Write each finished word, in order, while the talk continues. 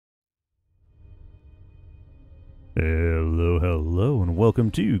Hello, hello, and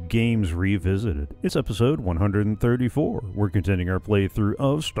welcome to Games Revisited. It's episode 134. We're continuing our playthrough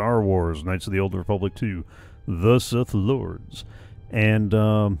of Star Wars, Knights of the Old Republic 2, The Sith Lords. And,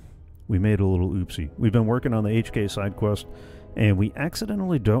 we made a little oopsie. We've been working on the HK side quest, and we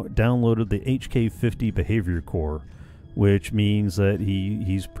accidentally downloaded the HK50 behavior core, which means that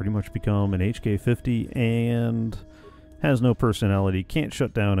he's pretty much become an HK50 and has no personality, can't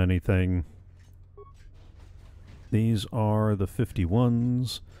shut down anything. These are the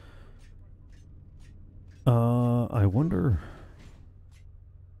 51s. I wonder.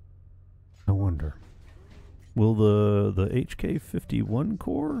 Will the HK51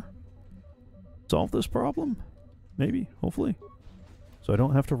 core solve this problem? Maybe, hopefully. So I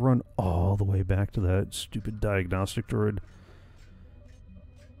don't have to run all the way back to that stupid diagnostic droid.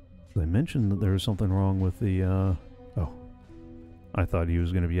 They mentioned that there was something wrong with the, oh. I thought he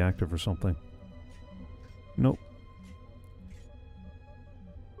was going to be active or something. Nope.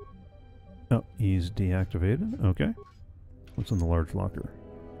 Oh, he's deactivated. Okay. What's in the large locker?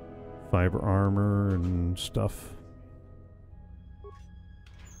 Fiber armor and stuff.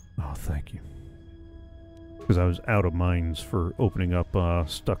 Oh, thank you. Because I was out of mines for opening up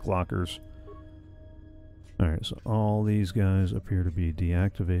stuck lockers. Alright, so all these guys appear to be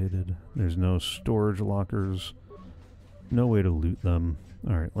deactivated. There's no storage lockers. No way to loot them.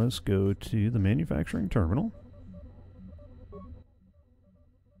 Alright, let's go to the manufacturing terminal.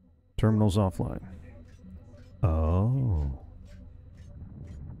 Terminal's offline. Oh.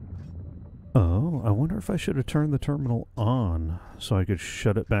 Oh, I wonder if I should have turned the terminal on so I could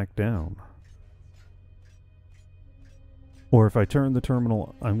shut it back down. Or if I turn the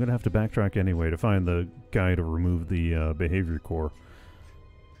terminal, I'm going to have to backtrack anyway to find the guy to remove the behavior core.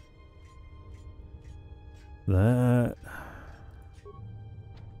 That...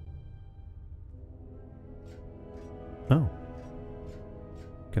 Oh.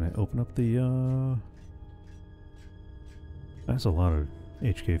 Can I open up the, That's a lot of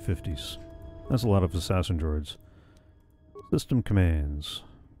HK50s. That's a lot of assassin droids. System commands.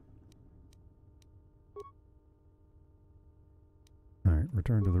 Alright,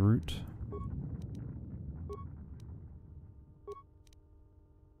 return to the route.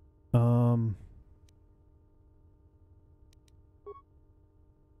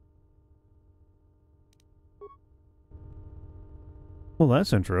 Well,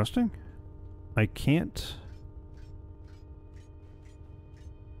 that's interesting. I can't...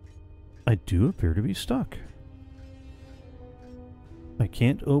 I do appear to be stuck. I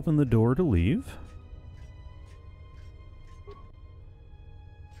can't open the door to leave.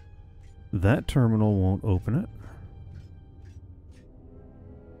 That terminal won't open it.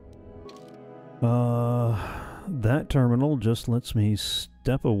 That terminal just lets me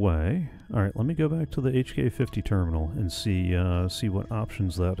step away. Alright, let me go back to the HK50 terminal and see what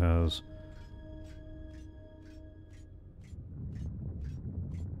options that has.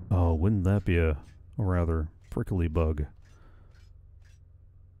 Oh, wouldn't that be a rather prickly bug?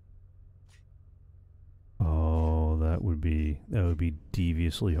 Oh, that would be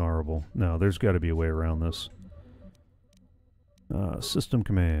deviously horrible. No, there's got to be a way around this. System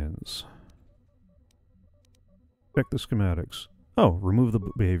commands. Check the schematics. Oh, remove the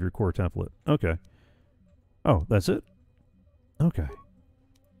behavior core template. Okay. Oh, that's it? Okay.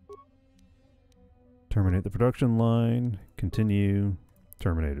 Terminate the production line. Continue.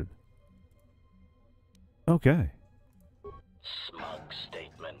 Terminated. Okay. Smug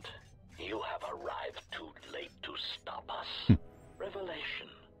statement. You have arrived too late to stop us. Revelation.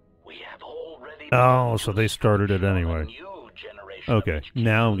 We have already... Oh, so they started it anyway. Okay,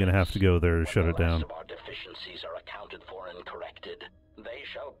 now I'm going to have to go there to shut it down. Our deficiencies are accounted for and corrected. They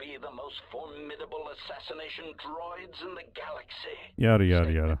shall be the most formidable assassination droids in the galaxy. Yada,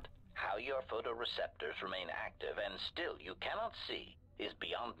 yada, yada. How your photoreceptors remain active and still you cannot see is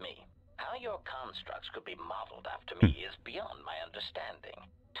beyond me. How your constructs could be modeled after me is beyond my understanding.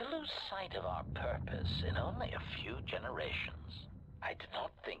 To lose sight of our purpose in only a few generations. I did not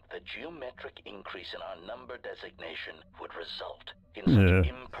think the geometric increase in our number designation would result in such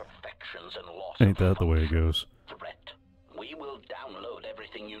imperfections and loss Ain't of that the way it goes? Threat. We will download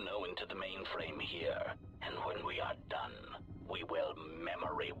everything you know into the mainframe here, and when we are done, we will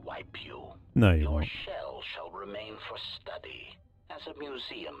memory wipe you. No, you Your won't. shell shall remain for study as a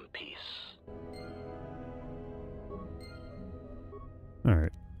museum piece.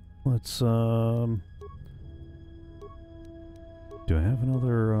 Alright. Let's, do I have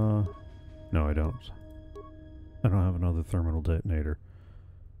another, No, I don't. I don't have another thermal detonator.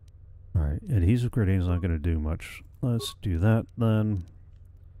 Alright, adhesive grenade is not going to do much. Let's do that then.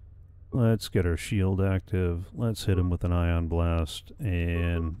 Let's get our shield active. Let's hit him with an ion blast,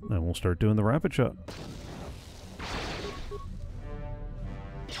 and then we'll start doing the rapid shot.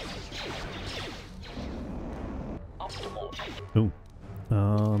 Ooh.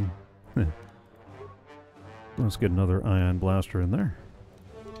 Let's get another ion blaster in there.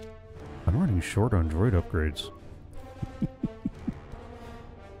 I'm running short on droid upgrades.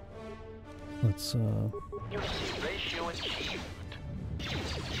 Let's, Ratio achieved.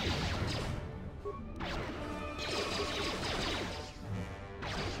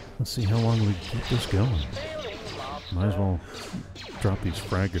 let's see how long we keep this going. Might as well drop these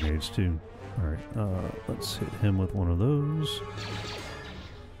frag grenades too. Alright, let's hit him with one of those.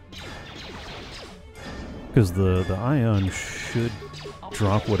 Because the ion should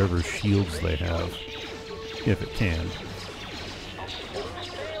drop whatever shields they have, if it can.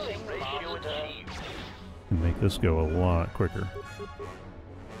 And make this go a lot quicker.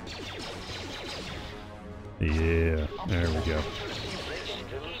 Yeah, there we go.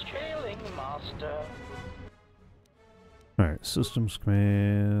 Alright, systems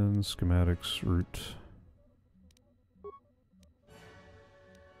command, schematics, route.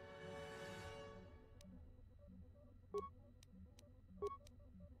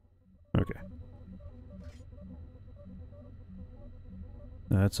 Okay.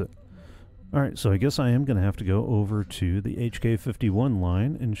 That's it. Alright, so I guess I am going to have to go over to the HK-51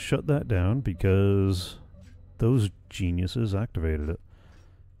 line and shut that down because those geniuses activated it.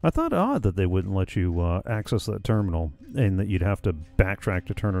 I thought odd that they wouldn't let you access that terminal and that you'd have to backtrack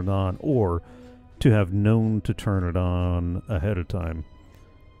to turn it on or to have known to turn it on ahead of time.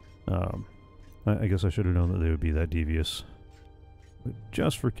 I guess I should have known that they would be that devious. But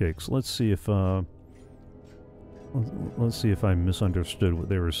just for kicks, let's see if I misunderstood what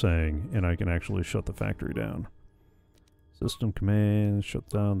they were saying and I can actually shut the factory down. System command, shut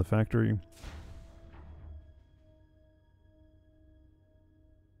down the factory.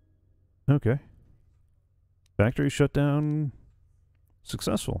 Okay. Factory shutdown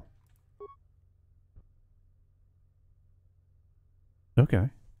successful. Okay.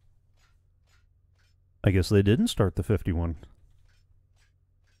 I guess they didn't start the 51.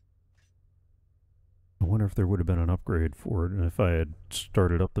 I wonder if there would have been an upgrade for it and if I had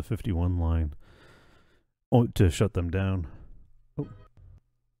started up the 51 line to shut them down. Oh.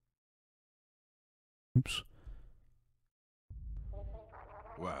 Oops.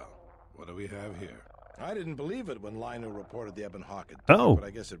 Well, what do we have here? I didn't believe it when Lino reported the Ebon Hawk attack, Oh. but I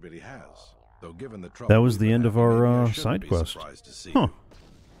guess it really has. Though given the trouble That was we've the been end of having, maybe I our shouldn't side be quest. surprised to see Huh. you.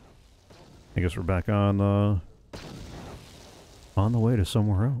 I guess we're back on the way to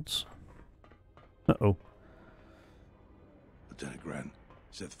somewhere else. Uh-oh. Lieutenant Grant,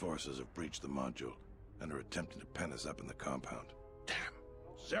 Sith forces have breached the module and are attempting to pen us up in the compound. Damn.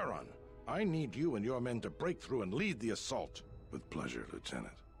 Zeron, I need you and your men to break through and lead the assault. With pleasure,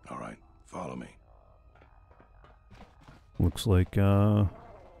 Lieutenant. All right, follow me. Looks like, how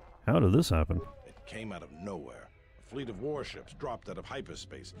did this happen? It came out of nowhere. A fleet of warships dropped out of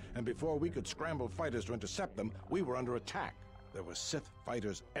hyperspace, and before we could scramble fighters to intercept them, we were under attack. There were Sith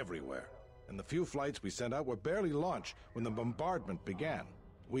fighters everywhere, and the few flights we sent out were barely launched when the bombardment began.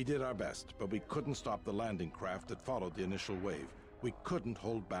 We did our best, but we couldn't stop the landing craft that followed the initial wave. We couldn't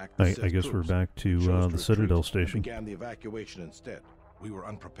hold back the Sith I guess troops. we're back to Chose the Citadel retreat Station. and began the evacuation instead. We were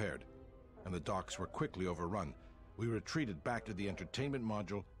unprepared, and the docks were quickly overrun. We retreated back to the entertainment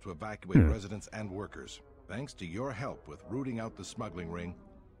module to evacuate residents and workers. Thanks to your help with rooting out the smuggling ring,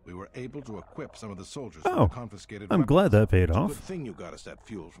 we were able to equip some of the soldiers with the confiscated I'm weapons. glad that paid It's a off. good thing you got us that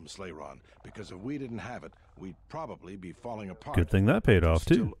fuel from Slayron, because if we didn't have it, we'd probably be falling apart. Good thing that paid There's off,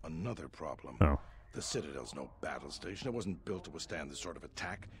 too. Still another problem. Oh. The Citadel's no battle station. It wasn't built to withstand this sort of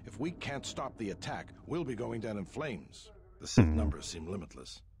attack. If we can't stop the attack, we'll be going down in flames. The Sith numbers seem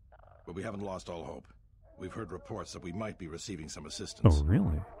limitless, but we haven't lost all hope. We've heard reports that we might be receiving some assistance. Oh,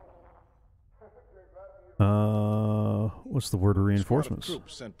 really? What's the word of reinforcements? Squad of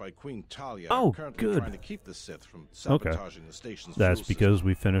troops sent by Queen Talia Oh, are currently good. trying to keep the Sith from sabotaging the station's That's fuel because system.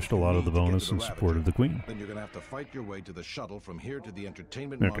 we finished a lot of the You need to get bonus to in the support of the Ravager. Queen. Then you're going to have to fight your way to the shuttle from here to the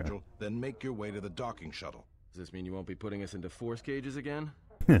entertainment Okay. module, then make your way to the docking shuttle. Does this mean you won't be putting us into force cages again?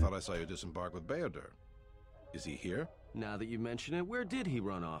 I thought I saw you disembark with Beodur. Is he here? Now that you mention it, where did he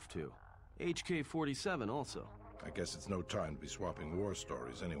run off to? HK-47 also. I guess it's no time to be swapping war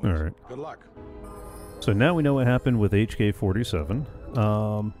stories anyways. All right. Good luck. So now we know what happened with HK-47.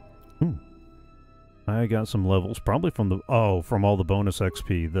 I got some levels, probably from from all the bonus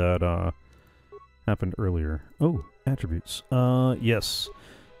XP that happened earlier. Oh, attributes. Yes.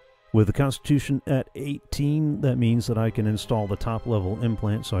 With the Constitution at 18, that means that I can install the top level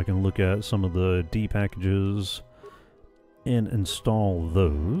implant, so I can look at some of the D packages and install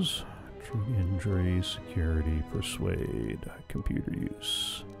those. Treat injury, security, persuade, computer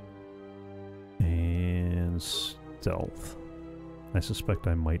use, and stealth. I suspect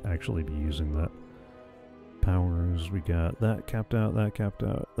I might actually be using that. Powers, we got that capped out, that capped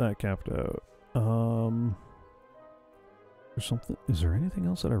out, that capped out. There's something, is there anything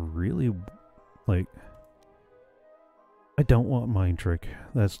else that I really, like, I don't want Mind Trick.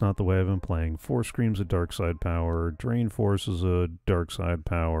 That's not the way I've been playing. Force Scream's a dark side power. Drain Force is a dark side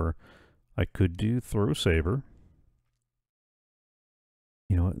power. I could do Throw Saber.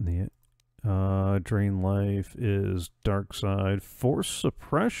 You know what, in the Drain Life is dark side. Force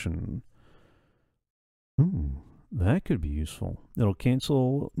Suppression. Ooh. That could be useful. It'll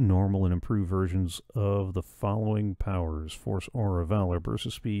cancel normal and improved versions of the following powers. Force, Aura, Valor, Burst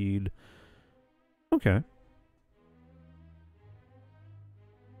of Speed. Okay.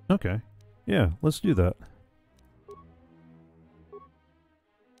 Okay. Yeah, let's do that.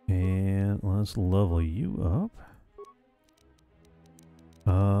 And let's level you up.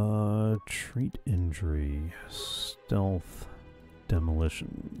 Treat injury. Stealth.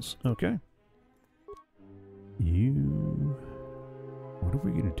 Demolitions. Okay. What are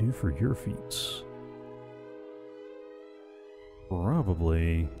we going to do for your feats?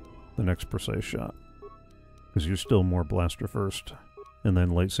 Probably the next precise shot. Because you're still more blaster first. And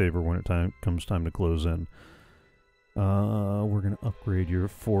then lightsaber when it comes time to close in. We're going to upgrade your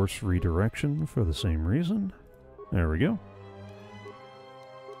force redirection for the same reason. There we go.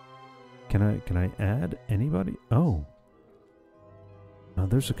 Can I add anybody? Oh.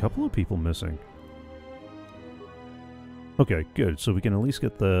 There's a couple of people missing. Okay, good. So we can at least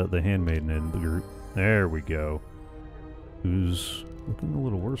get the handmaiden in the group. There we go. Who's looking a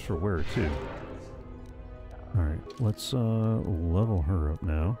little worse for wear, too. Alright, let's level her up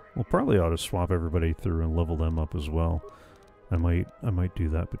now. We'll probably ought to swap everybody through and level them up as well. I might do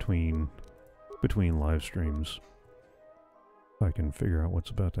that between live streams. If I can figure out what's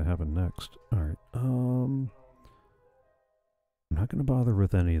about to happen next. Alright, I'm not going to bother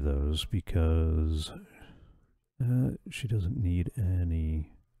with any of those because she doesn't need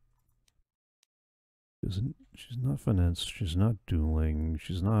any. She's not finesse, she's not dueling,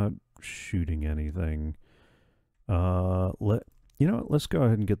 she's not shooting anything. You know what, let's go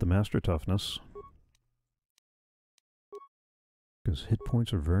ahead and get the Master Toughness. Because hit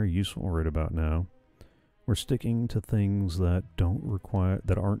points are very useful right about now. We're sticking to things that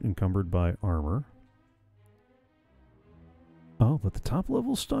aren't encumbered by armor. Oh, but the top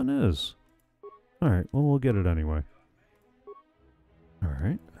level stun is. Alright, well we'll get it anyway.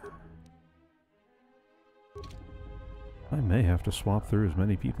 Alright. I may have to swap through as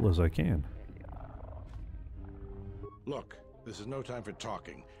many people as I can. Look, this is no time for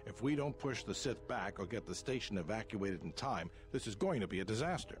talking. If we don't push the Sith back or get the station evacuated in time, this is going to be a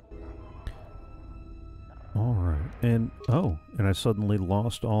disaster. Alright, and I suddenly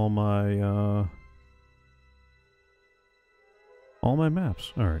lost all my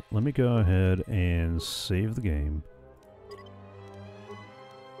maps. Alright, let me go ahead and save the game.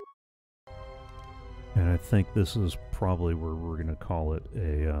 And I think this is probably where we're going to call it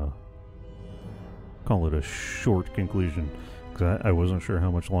a short conclusion, because I wasn't sure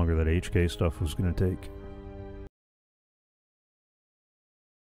how much longer that HK stuff was going to take.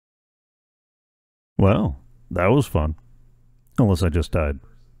 Well, that was fun. Unless I just died.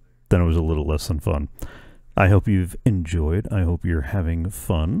 Then it was a little less than fun. I hope you've enjoyed. I hope you're having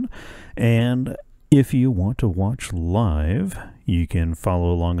fun. And if you want to watch live, you can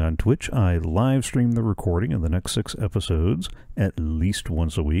follow along on Twitch. I live stream the recording of the next 6 episodes at least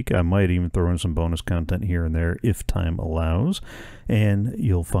once a week. I might even throw in some bonus content here and there if time allows. And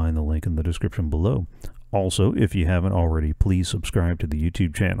you'll find the link in the description below. Also, if you haven't already, please subscribe to the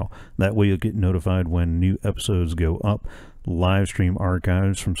YouTube channel. That way you'll get notified when new episodes go up, live stream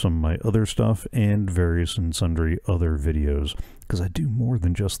archives from some of my other stuff, and various and sundry other videos, because I do more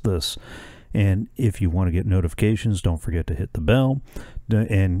than just this. And if you want to get notifications, don't forget to hit the bell.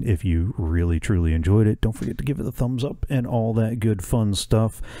 And if you really, truly enjoyed it, don't forget to give it a thumbs up and all that good fun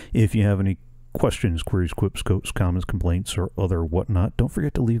stuff. If you have any questions, queries, quips, quotes, comments, complaints, or other whatnot, don't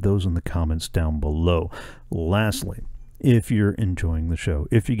forget to leave those in the comments down below. Lastly, if you're enjoying the show,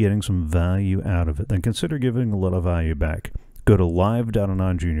 if you're getting some value out of it, then consider giving a little value back. Go to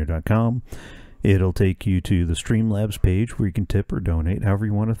live.anonjr.com. It'll take you to the Streamlabs page where you can tip or donate, however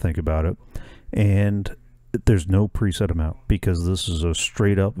you want to think about it. And there's no preset amount because this is a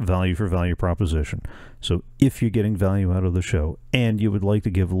straight up value for value proposition. So if you're getting value out of the show and you would like to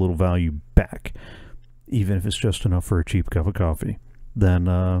give a little value back, even if it's just enough for a cheap cup of coffee,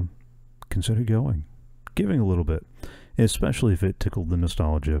 then consider giving a little bit, especially if it tickled the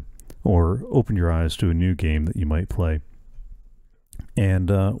nostalgia or opened your eyes to a new game that you might play. And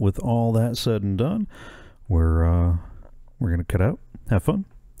with all that said and done, we're going to cut out, have fun,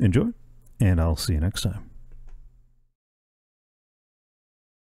 enjoy, and I'll see you next time.